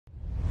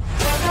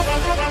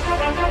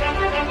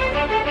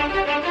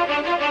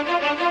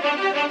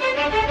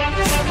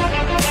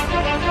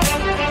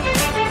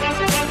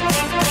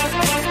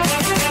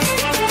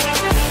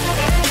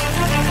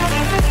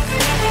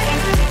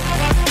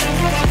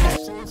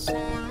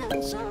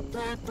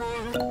Red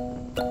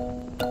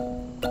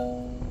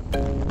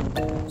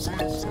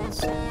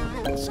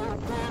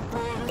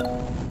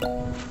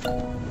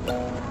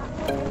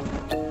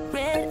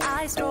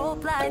eyes,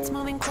 strobe lights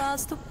moving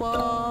across the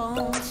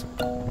walls.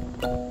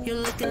 You're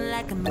looking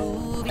like a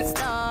movie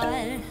star,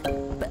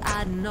 but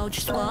I know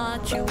just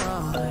what you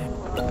are.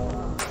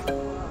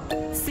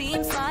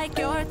 Seems like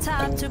you're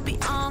time to be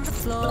on the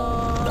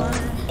floor.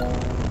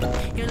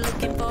 You're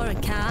looking for a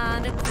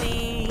kind of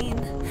queen,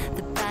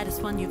 the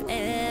baddest one you've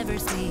ever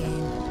seen.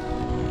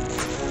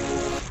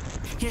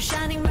 You're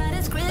shining bright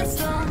as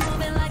crystal,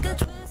 moving like a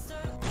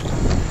twister.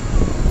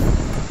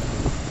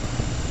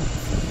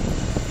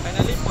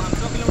 Finally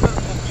 500 kilometre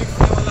complete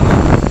होने वाला है।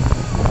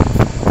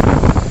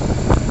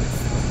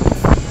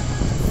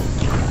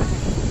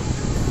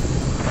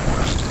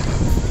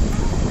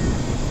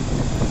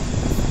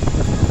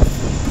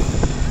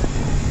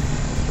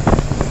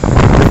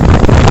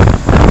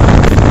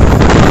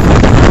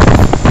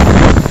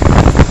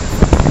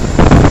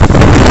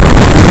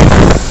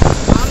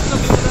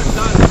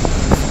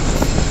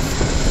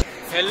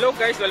 Hello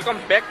guys, welcome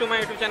back to my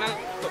YouTube channel.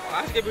 तो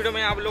आज के video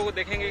में आप लोग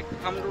देखेंगे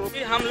हम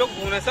लोग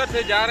भुवनेश्वर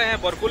से जा रहे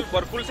हैं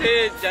बरकुल से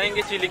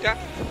जाएंगे चिलिका।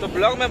 तो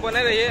ब्लॉग में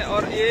बने रहिए।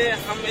 और ये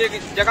हम एक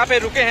जगह पे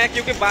रुके हैं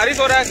क्योंकि बारिश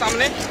हो रहा है,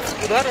 सामने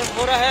उधर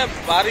हो रहा है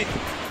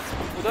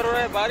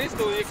बारिश,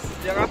 तो एक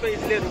जगह पे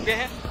इसलिए रुके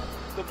हैं।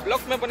 तो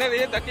ब्लॉग में बने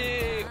रहिए ताकि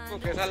आपको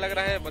कैसा लग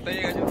रहा है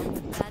बताइएगा जरूर।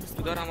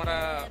 उधर हमारा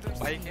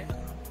बाइक है,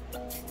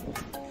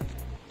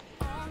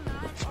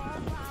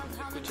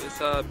 कुछ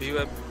ऐसा व्यू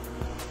है।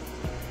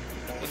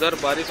 उधर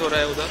बारिश हो रहा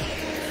है, उधर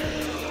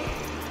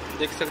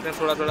देख सकते हैं,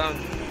 थोड़ा थोड़ा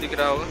दिख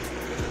रहा होगा।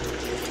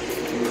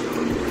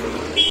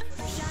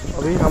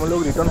 अभी हम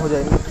लोग रिटर्न हो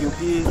जाएंगे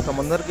क्योंकि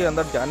समंदर के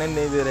अंदर जाने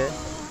नहीं दे रहे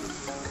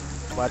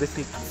बारिश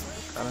के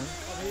कारण।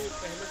 अभी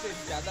पहले से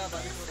ज़्यादा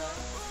बारिश हो रहा है,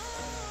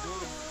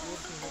 जोर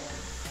से हो रहा है।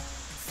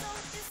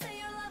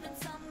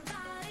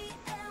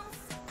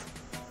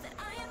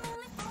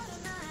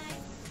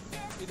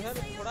 इधर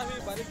थोड़ा भी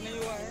बारिश नहीं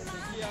हुआ है,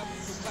 देखिए आप,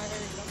 सूखा है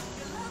एकदम।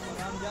 और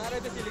हम जा रहे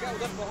थे चिलिका,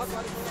 उधर बहुत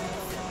बारिश हो रहा है,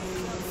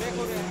 ब्रेक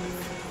हो रहे हैं।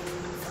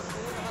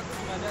 वहाँ कुछ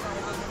नज़र आ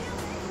रहा है।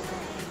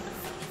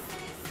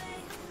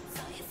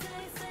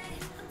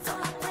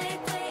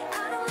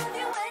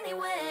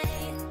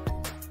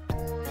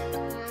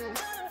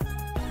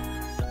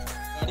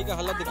 गाड़ी का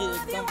हालत देखिए,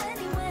 एकदम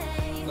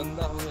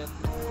गंदा हो गया।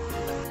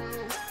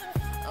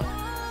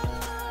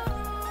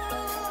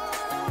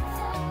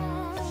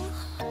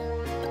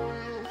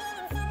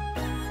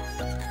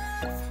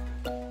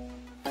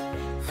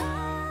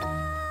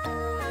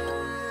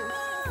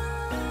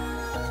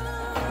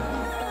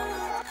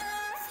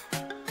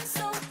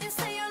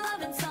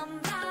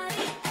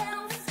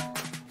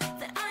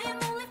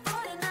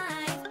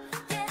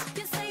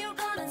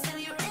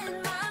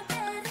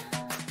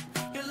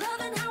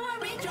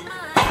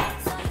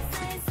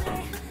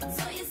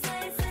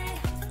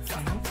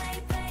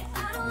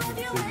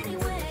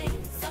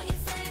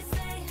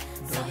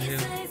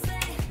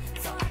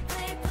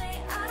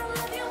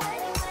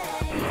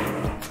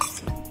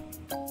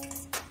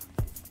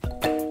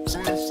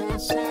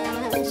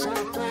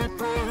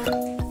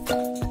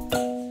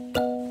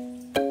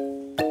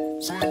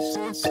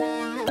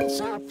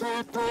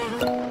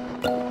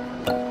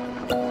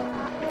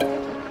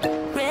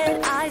 Red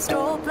eyes,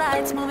 strobe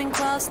lights moving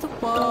across the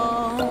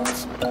walls.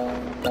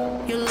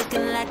 You're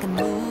looking like a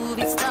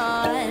movie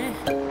star,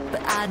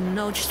 but I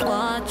know just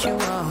what you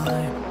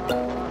are.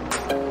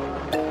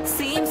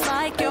 Seems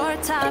like you're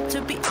type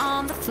to be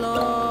on the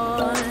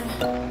floor.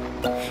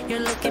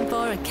 You're looking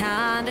for a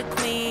kind of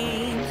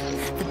queen,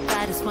 the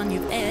baddest one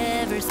you've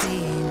ever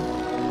seen.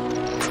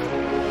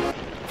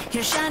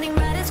 You're shining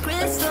bright as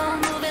crystal,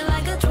 moving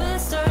like a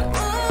twister.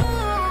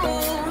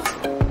 Ooh,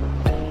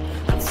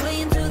 I'm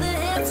swaying to the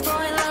hips,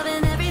 boy,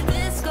 loving every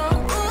disco.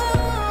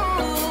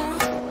 Ooh,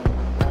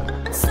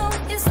 so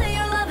you say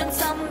you're loving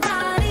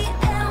somebody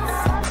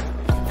else,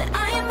 that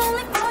I am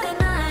only for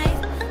tonight.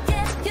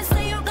 Yeah, you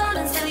say you're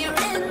gonna still you're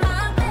in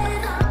my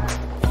bed.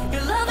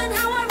 You're loving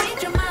how I read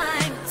your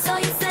mind. So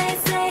you say,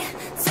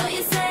 so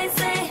you say,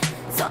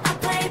 so I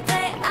play,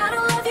 I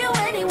don't love you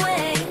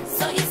anyway.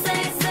 So you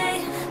say,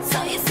 so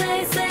you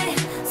say,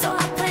 so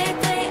I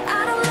play,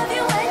 I don't love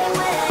you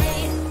anyway.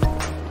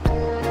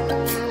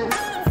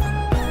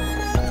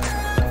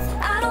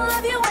 I don't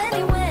love you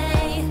anyway.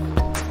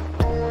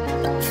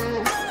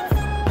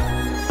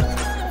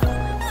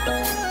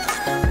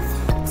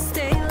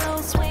 Stay low,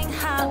 swing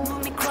high,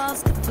 move me across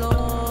the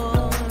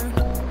floor.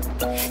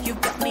 You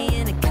got me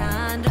in a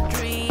kind of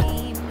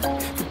dream,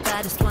 the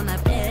baddest one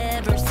I've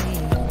ever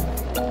seen.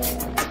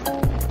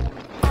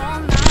 All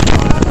night,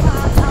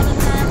 all the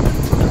time.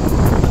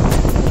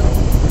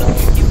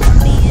 You got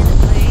me in a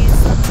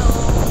place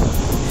unknown,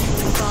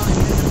 you're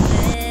falling and I'm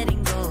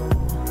letting go.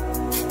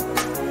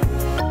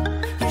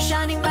 You're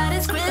shining bright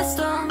as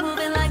crystal,